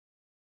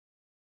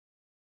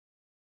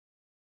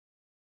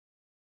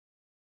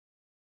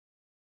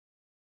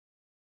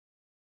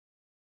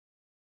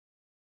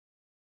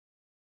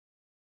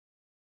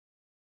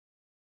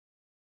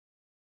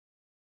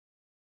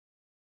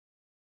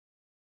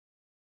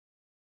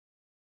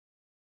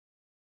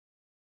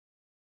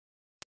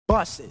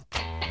bust it.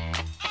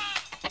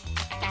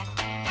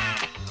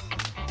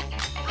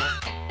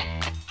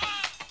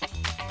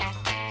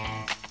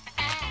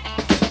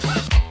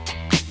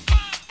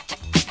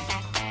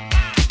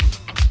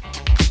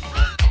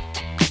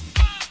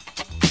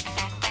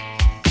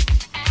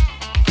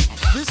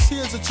 This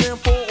here's a jam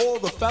for all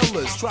the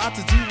fellas. Try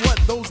to do what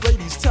those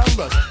ladies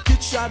tell us.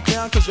 Get shot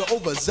down cause you're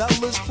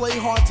overzealous. Play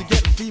hard to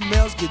get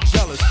females, get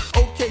jealous.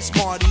 Okay,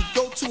 smarty,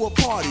 go to a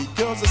party.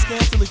 Girls are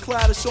scantily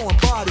clad and showing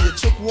body. A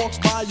chick walks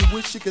by, you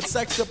wish you could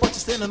sex her, but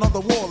you're standing on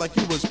the wall like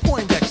you was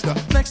Poindexter.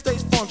 Next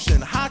day's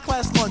function, high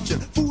class luncheon.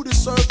 Food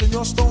is served and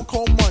you're stone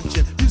cold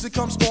munching. Music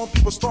comes on,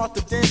 people start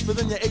to dance, but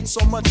then you ate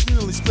so much you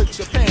nearly split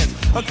your pants.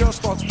 A girl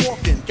starts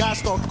walking, guy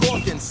starts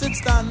gawking,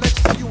 sits down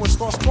next to you and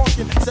starts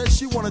talking. Says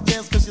she wanna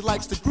dance cause she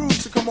likes the groove,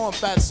 so come on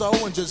fatso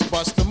and just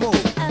bust the move.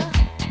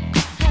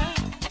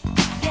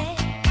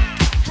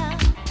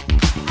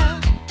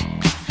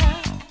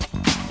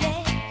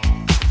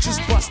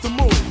 Just bust the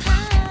move.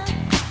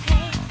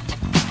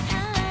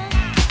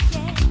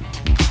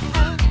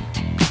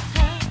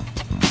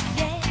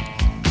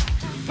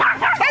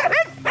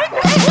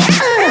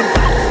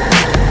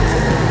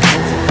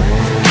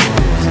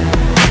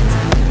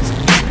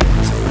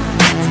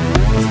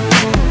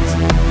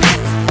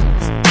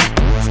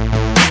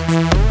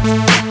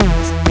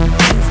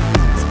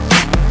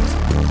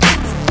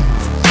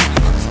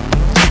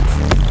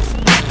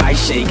 I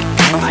shake,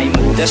 I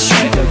move, that's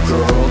right, the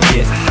girl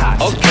get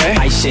hot. Okay,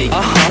 I shake,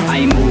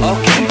 I move,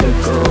 okay, the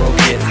girl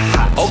get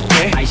hot.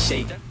 Okay, I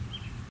shake.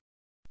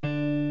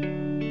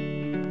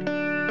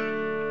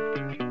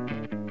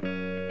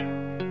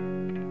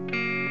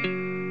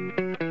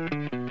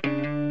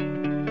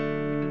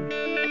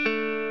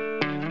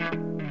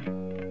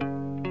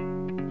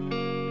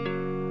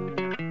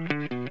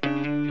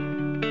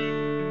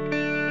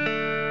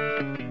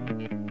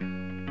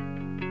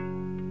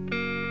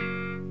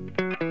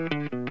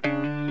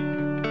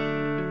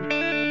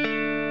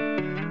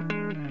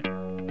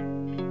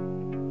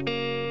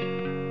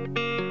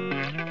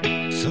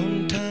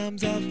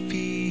 Sometimes I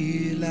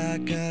feel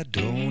like I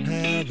don't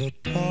have a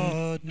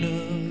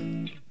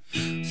partner.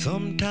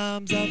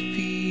 Sometimes I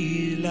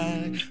feel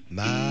like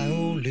my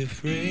only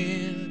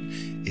friend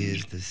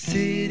is the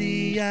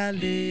city I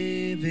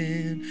live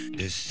in,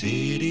 the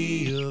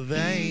city of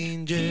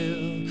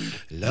angels,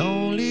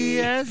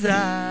 lonely as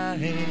I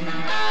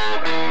am.